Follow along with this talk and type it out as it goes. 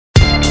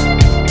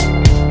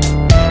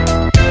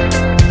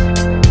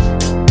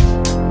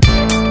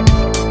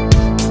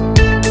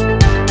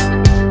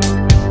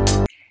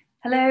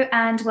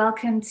and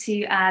welcome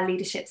to our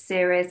leadership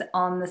series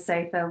On the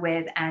Sofa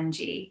with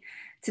Angie.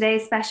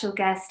 Today's special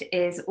guest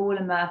is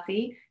Orla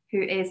Murphy,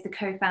 who is the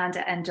co-founder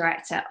and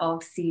director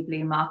of Sea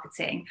Blue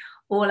Marketing.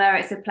 Orla,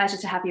 it's a pleasure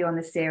to have you on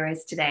the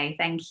series today.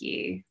 Thank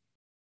you.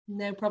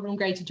 No problem.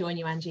 Great to join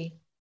you, Angie.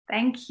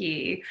 Thank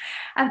you.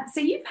 So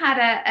you've had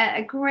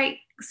a great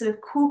sort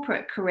of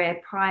corporate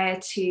career prior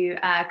to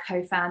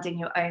co-founding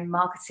your own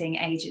marketing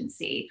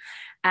agency,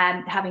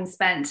 having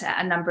spent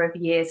a number of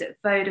years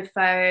at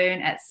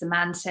Vodafone, at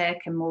Symantec,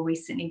 and more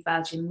recently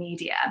Virgin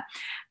Media.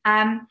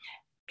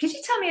 Could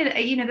you tell me,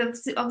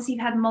 obviously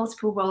you've had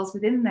multiple roles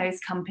within those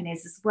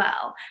companies as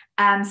well.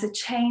 So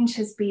change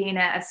has been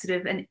a sort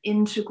of an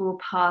integral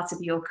part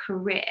of your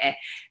career.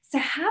 So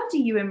how do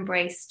you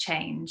embrace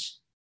change?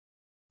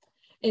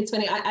 It's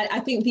funny. I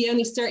think the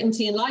only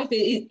certainty in life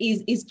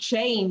is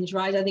change,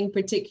 right? I think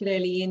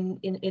particularly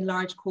in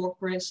large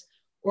corporate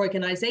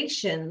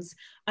organizations.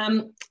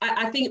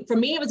 I think for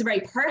me, it was a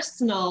very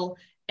personal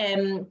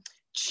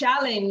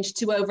challenge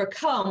to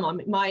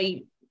overcome.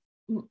 My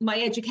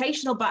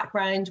educational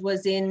background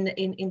was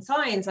in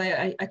science.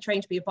 I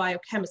trained to be a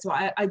biochemist. So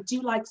I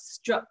do like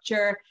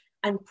structure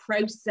and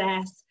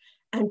process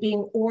and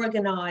being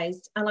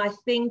organized. And I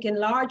think in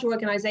large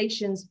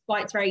organizations,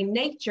 by its very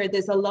nature,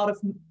 there's a lot of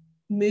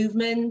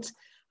movement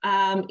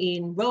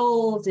in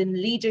roles, in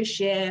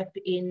leadership,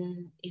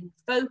 in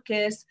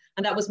focus.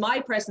 And that was my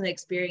personal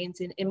experience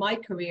in my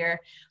career.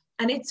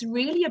 And it's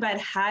really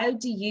about how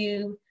do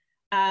you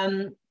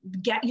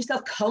get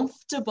yourself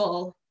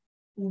comfortable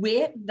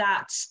with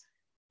that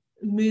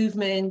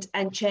movement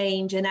and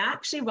change, and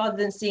actually, rather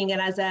than seeing it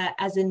as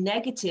a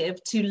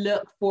negative, to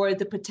look for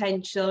the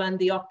potential and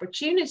the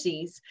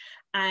opportunities.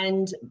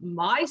 And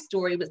my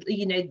story was,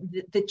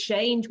 the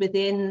change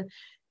within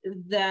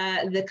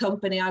the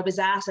company I was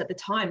at the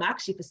time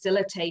actually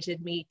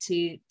facilitated me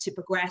to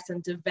progress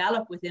and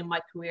develop within my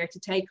career, to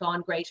take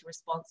on greater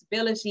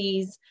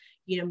responsibilities,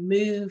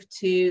 move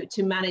to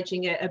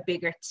managing a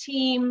bigger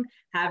team,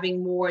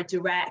 having more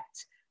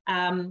direct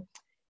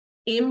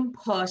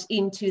input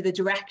into the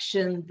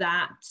direction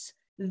that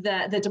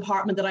the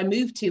department that I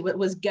moved to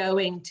was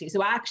going to.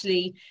 So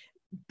actually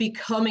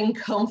becoming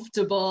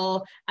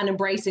comfortable and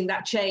embracing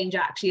that change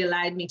actually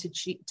allowed me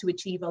to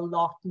achieve a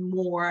lot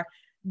more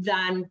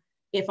than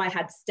if I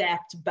had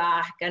stepped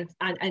back and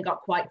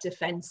got quite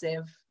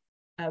defensive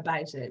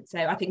about it. So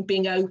I think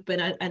being open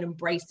and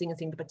embracing and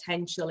seeing the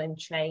potential in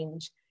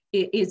change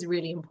is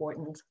really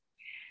important.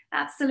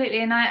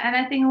 Absolutely. And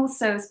I think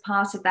also as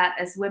part of that,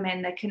 as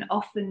women, there can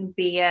often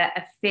be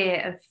a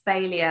fear of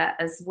failure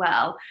as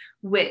well,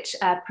 which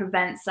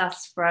prevents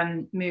us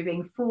from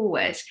moving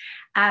forward.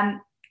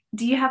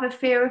 Do you have a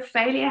fear of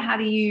failure? How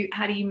do you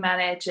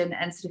manage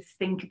and sort of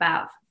think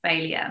about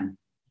failure?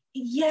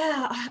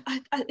 Yeah,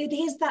 it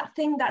is that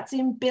thing that's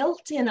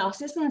inbuilt in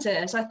us, isn't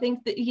it? I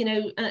think that,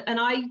 and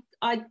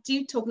I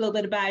do talk a little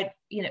bit about,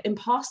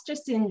 imposter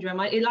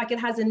syndrome. It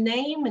has a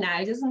name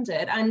now, doesn't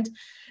it? And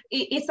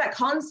it's that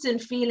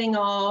constant feeling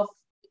of,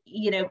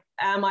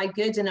 am I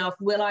good enough?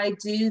 Will I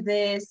do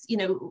this?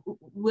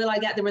 Will I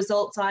get the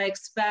results I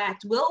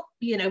expect? Will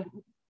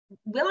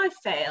I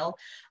fail?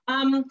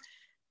 And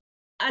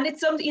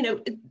it's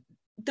something,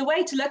 the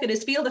way to look at it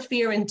is feel the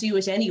fear and do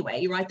it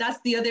anyway, right? That's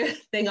the other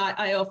thing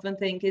I often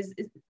think is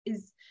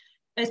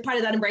as part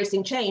of that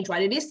embracing change,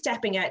 right? It is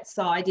stepping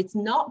outside. It's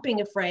not being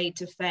afraid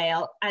to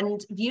fail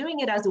and viewing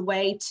it as a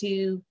way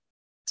to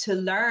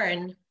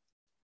learn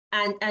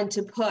and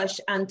to push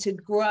and to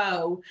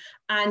grow.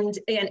 And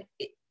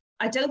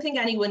I don't think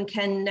anyone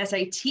can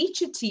necessarily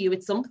teach it to you.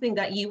 It's something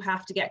that you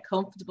have to get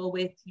comfortable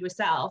with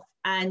yourself.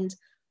 And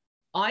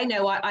I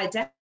know I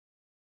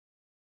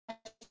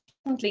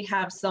definitely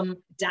have some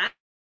down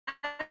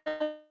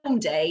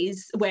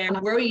days where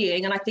I'm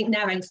worrying, and I think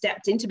now having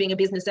stepped into being a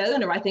business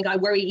owner, I think I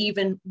worry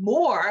even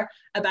more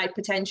about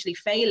potentially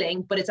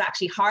failing, but it's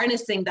actually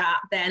harnessing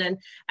that then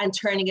and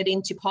turning it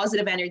into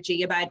positive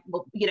energy about,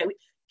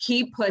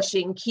 keep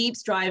pushing, keep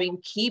striving,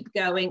 keep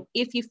going.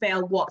 If you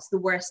fail, what's the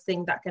worst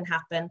thing that can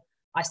happen?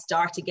 I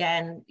start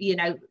again,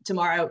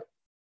 tomorrow,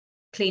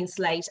 clean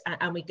slate,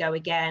 and we go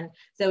again.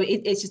 So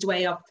it's just a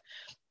way of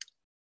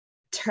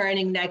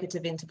turning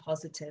negative into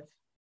positive.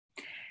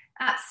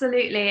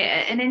 Absolutely.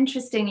 And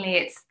interestingly,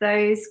 it's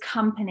those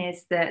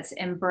companies that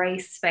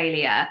embrace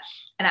failure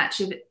and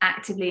actually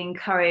actively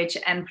encourage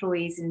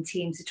employees and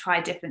teams to try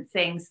different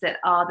things that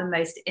are the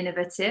most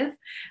innovative.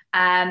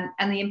 And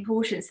the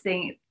important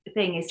thing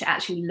is to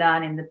actually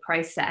learn in the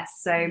process.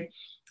 So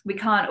we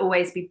can't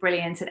always be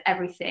brilliant at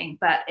everything,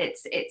 but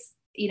it's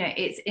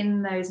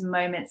in those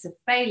moments of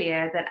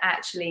failure that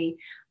actually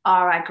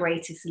are our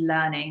greatest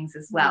learnings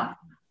as well.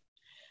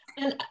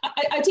 And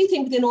I do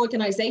think within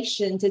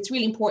organizations, it's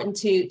really important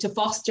to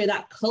foster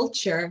that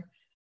culture,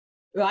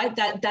 right?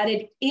 That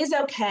it is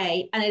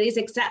okay and it is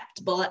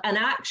acceptable, and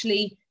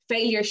actually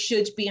failure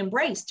should be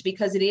embraced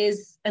because it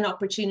is an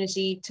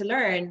opportunity to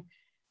learn.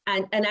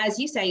 And as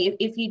you say,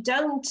 if you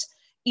don't,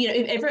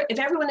 if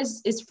everyone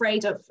is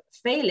afraid of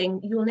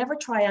failing, you'll never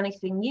try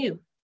anything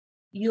new.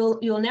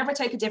 you'll never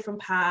take a different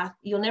path,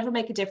 you'll never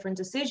make a different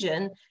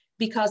decision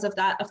because of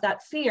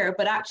that fear.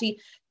 But actually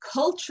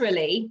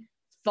culturally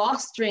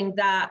fostering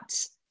that,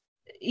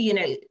 you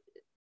know,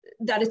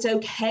 that it's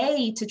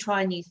okay to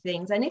try new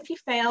things, and if you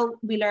fail,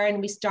 we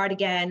learn, we start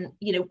again,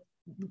 you know,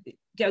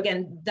 go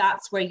again.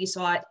 That's where you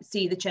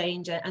see the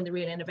change and the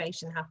real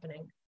innovation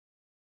happening.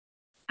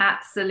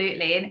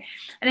 Absolutely.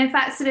 And in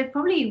fact, sort of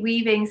probably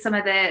weaving some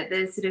of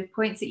the sort of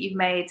points that you've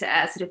made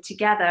sort of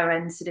together,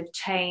 and sort of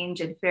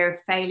change and fear of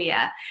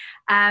failure.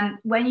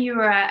 When you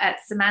were at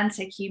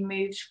Symantec, you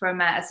moved from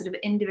a sort of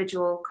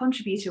individual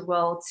contributor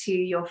role to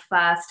your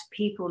first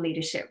people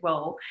leadership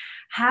role.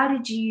 How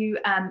did you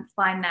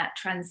find that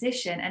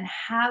transition, and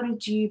how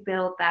did you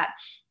build that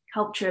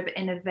culture of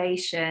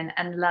innovation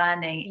and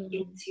learning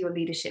into your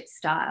leadership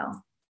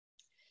style?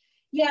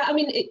 Yeah, I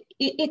mean,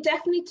 it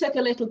definitely took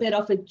a little bit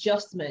of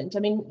adjustment. I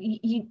mean,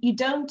 you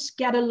don't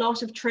get a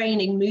lot of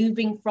training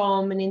moving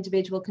from an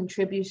individual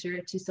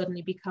contributor to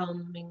suddenly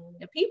becoming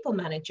a people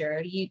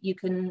manager. You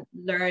can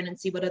learn and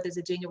see what others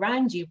are doing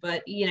around you,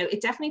 but, you know,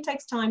 it definitely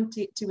takes time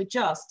to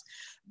adjust.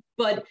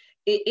 But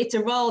it's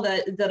a role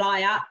that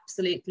I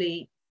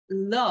absolutely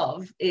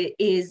love,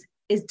 is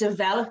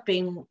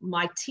developing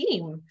my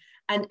team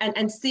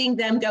and seeing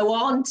them go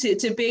on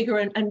to bigger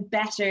and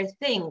better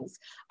things.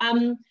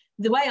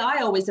 The way I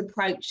always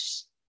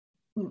approach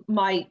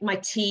my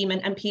team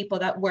and people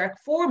that work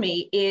for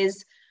me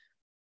is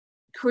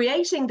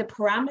creating the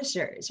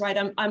parameters,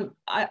 right?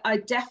 I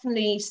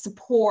definitely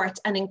support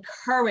and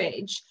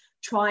encourage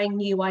trying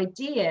new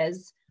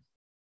ideas,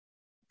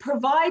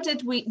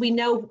 provided we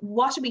know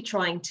what are we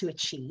trying to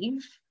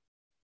achieve,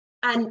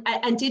 and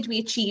did we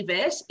achieve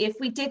it? If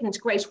we didn't,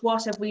 great,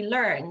 what have we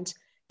learned?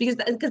 Because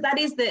that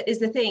is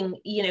the thing,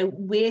 you know,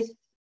 with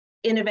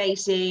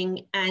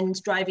innovating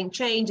and driving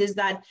change, is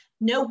that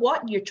know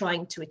what you're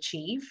trying to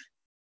achieve,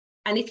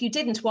 and if you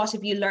didn't, what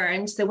have you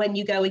learned? So when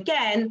you go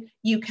again,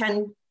 you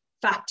can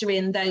factor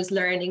in those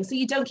learnings, so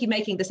you don't keep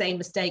making the same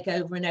mistake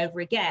over and over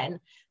again.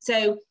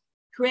 So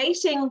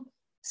creating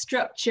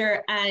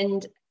structure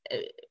and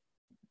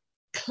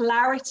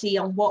clarity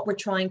on what we're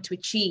trying to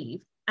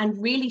achieve,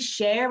 and really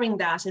sharing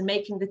that and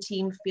making the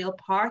team feel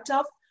part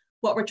of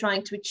what we're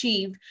trying to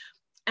achieve,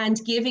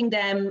 and giving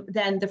them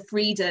then the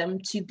freedom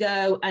to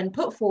go and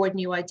put forward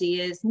new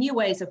ideas, new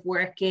ways of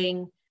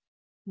working,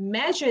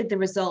 measure the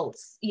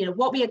results, you know,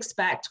 what we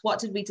expect, what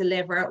did we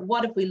deliver,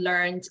 what have we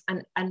learned,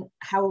 and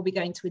how are we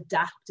going to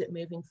adapt it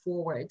moving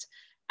forward.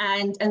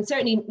 And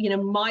certainly, you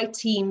know, my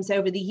teams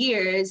over the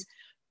years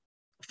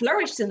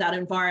flourished in that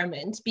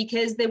environment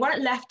because they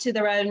weren't left to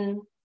their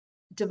own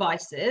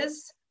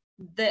devices.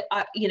 That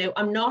you know,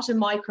 I'm not a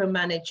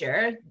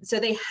micromanager, so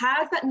they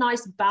have that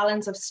nice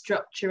balance of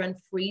structure and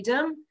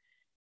freedom,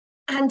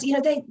 and you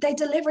know, they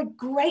deliver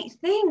great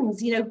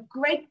things, you know,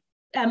 great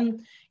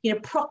you know,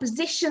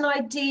 proposition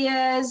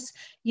ideas,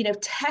 you know,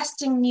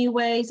 testing new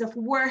ways of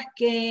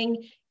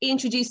working,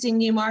 introducing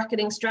new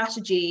marketing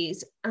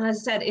strategies. And as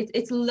I said,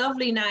 it's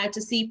lovely now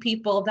to see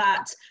people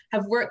that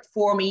have worked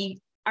for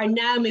me are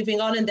now moving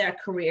on in their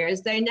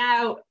careers. They're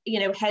now, you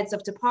know, heads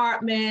of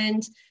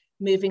department,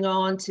 moving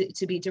on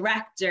to be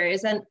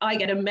directors, and I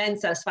get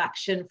immense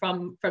satisfaction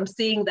from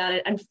seeing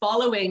that and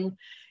following,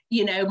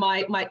 you know,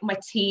 my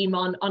team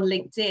on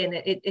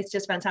LinkedIn. It's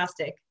just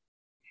fantastic.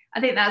 I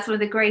think that's one of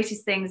the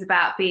greatest things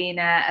about being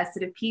a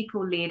sort of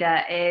people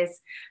leader, is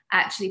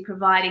actually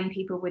providing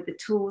people with the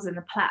tools and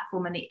the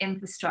platform and the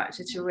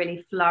infrastructure to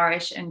really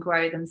flourish and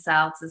grow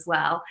themselves as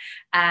well,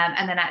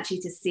 and then actually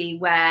to see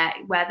where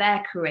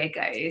their career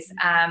goes.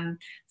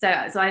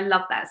 So I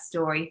love that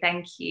story.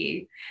 Thank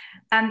you.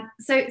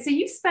 So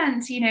you've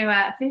spent, you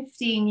know,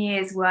 15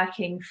 years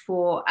working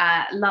for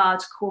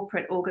large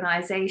corporate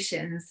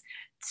organizations,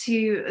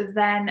 to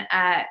then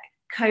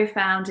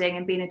co-founding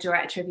and being a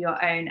director of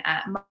your own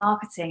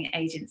marketing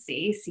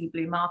agency, Sea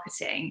Blue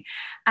Marketing.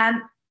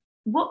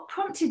 What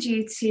prompted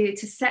you to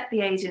set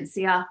the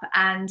agency up,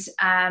 and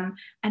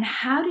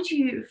how did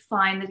you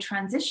find the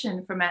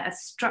transition from a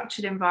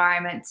structured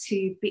environment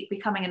to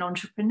becoming an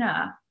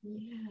entrepreneur?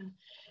 Yeah,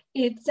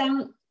 it's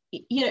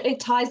you know, it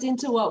ties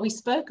into what we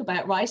spoke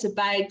about, right?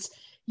 About,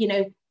 you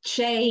know,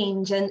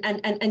 change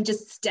and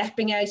just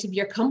stepping out of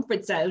your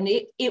comfort zone.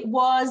 It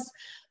was,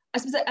 I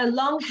suppose, a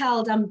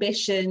long-held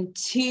ambition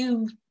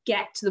to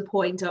get to the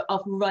point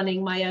of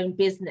running my own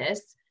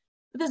business.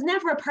 But there's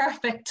never a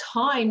perfect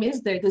time,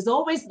 is there? There's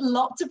always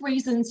lots of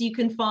reasons you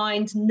can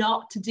find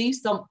not to do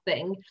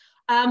something.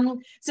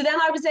 So then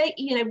I was,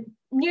 you know,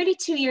 nearly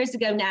 2 years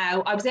ago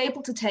now, I was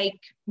able to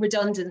take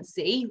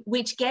redundancy,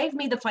 which gave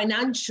me the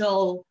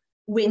financial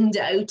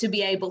window to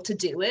be able to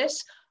do it.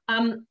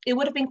 It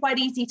would have been quite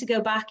easy to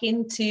go back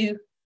into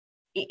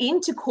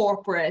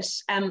corporate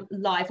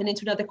life and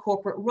into another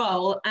corporate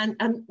role, and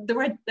there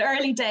were the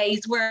early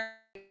days where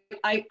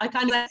I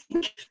kind of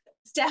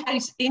step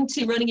out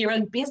into running your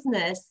own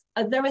business.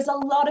 There is a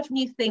lot of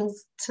new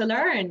things to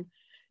learn,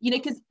 you know,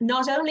 because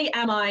not only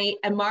am I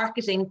a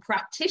marketing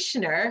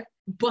practitioner,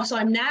 but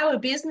I'm now a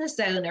business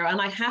owner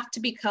and I have to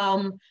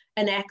become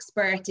an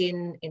expert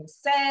in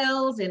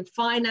sales, in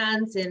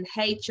finance, in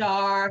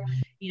HR,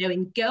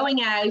 in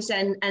going out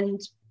and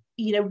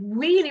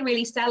really,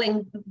 really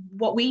selling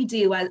what we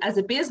do as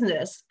a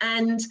business.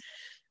 And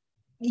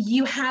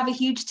you have a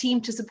huge team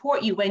to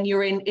support you when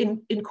you're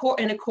in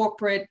a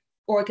corporate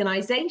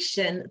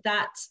organization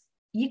that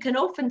you can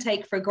often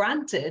take for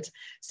granted.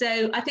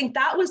 So I think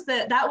that was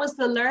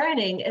the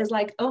learning, is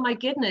like, oh my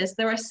goodness,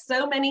 there are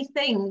so many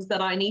things that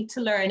I need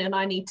to learn and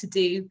I need to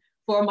do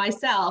for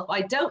myself.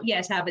 I don't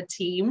yet have a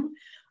team.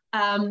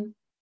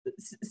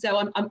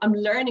 So I'm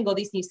learning all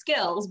these new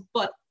skills.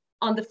 But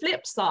on the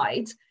flip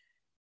side,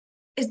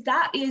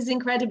 is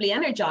incredibly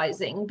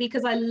energizing,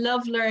 because I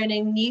love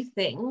learning new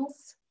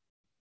things,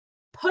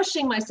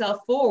 pushing myself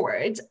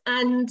forward,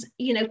 and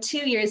 2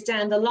 years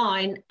down the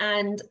line,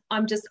 and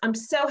I'm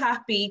so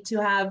happy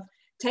to have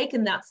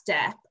taken that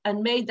step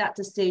and made that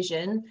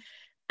decision,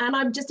 and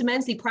I'm just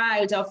immensely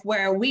proud of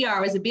where we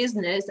are as a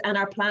business and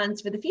our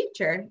plans for the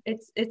future.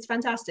 It's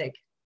fantastic.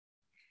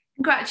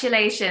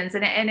 Congratulations,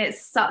 and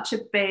it's such a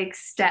big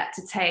step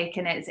to take,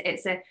 and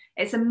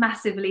it's a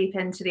massive leap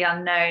into the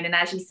unknown. And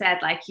as you said,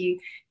 like you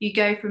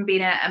go from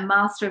being a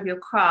master of your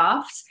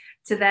craft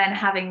to then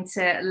having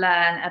to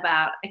learn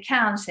about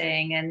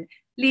accounting and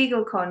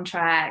legal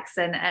contracts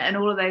and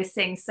all of those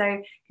things.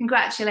 So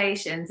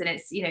congratulations, and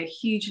it's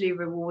hugely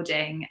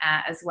rewarding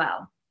as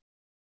well.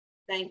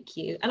 Thank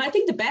you. And I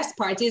think the best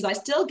part is I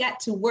still get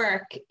to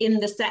work in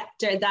the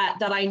sector that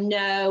I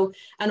know,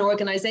 and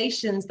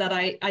organizations that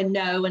I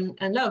know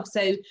and love.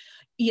 So,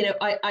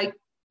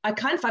 I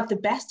kind of have the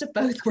best of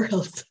both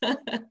worlds.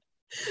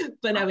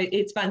 But no,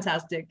 it's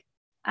fantastic.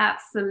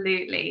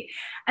 Absolutely.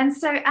 And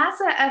so as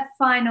a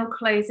final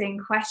closing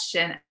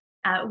question,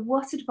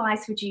 what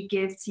advice would you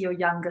give to your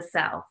younger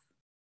self?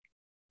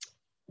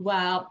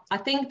 Well, I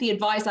think the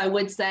advice I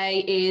would say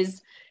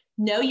is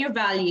know your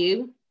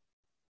value.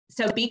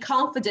 So be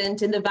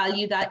confident in the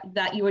value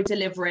that you are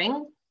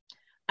delivering,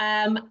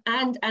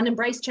 and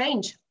embrace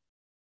change.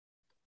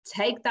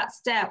 Take that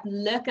step,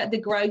 look at the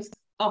growth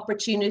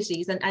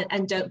opportunities,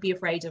 and don't be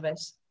afraid of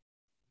it.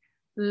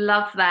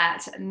 Love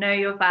that. Know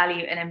your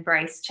value and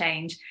embrace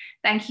change.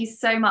 Thank you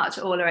so much,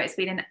 Orla. It's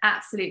been an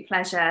absolute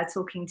pleasure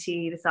talking to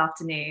you this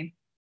afternoon.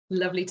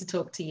 Lovely to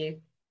talk to you.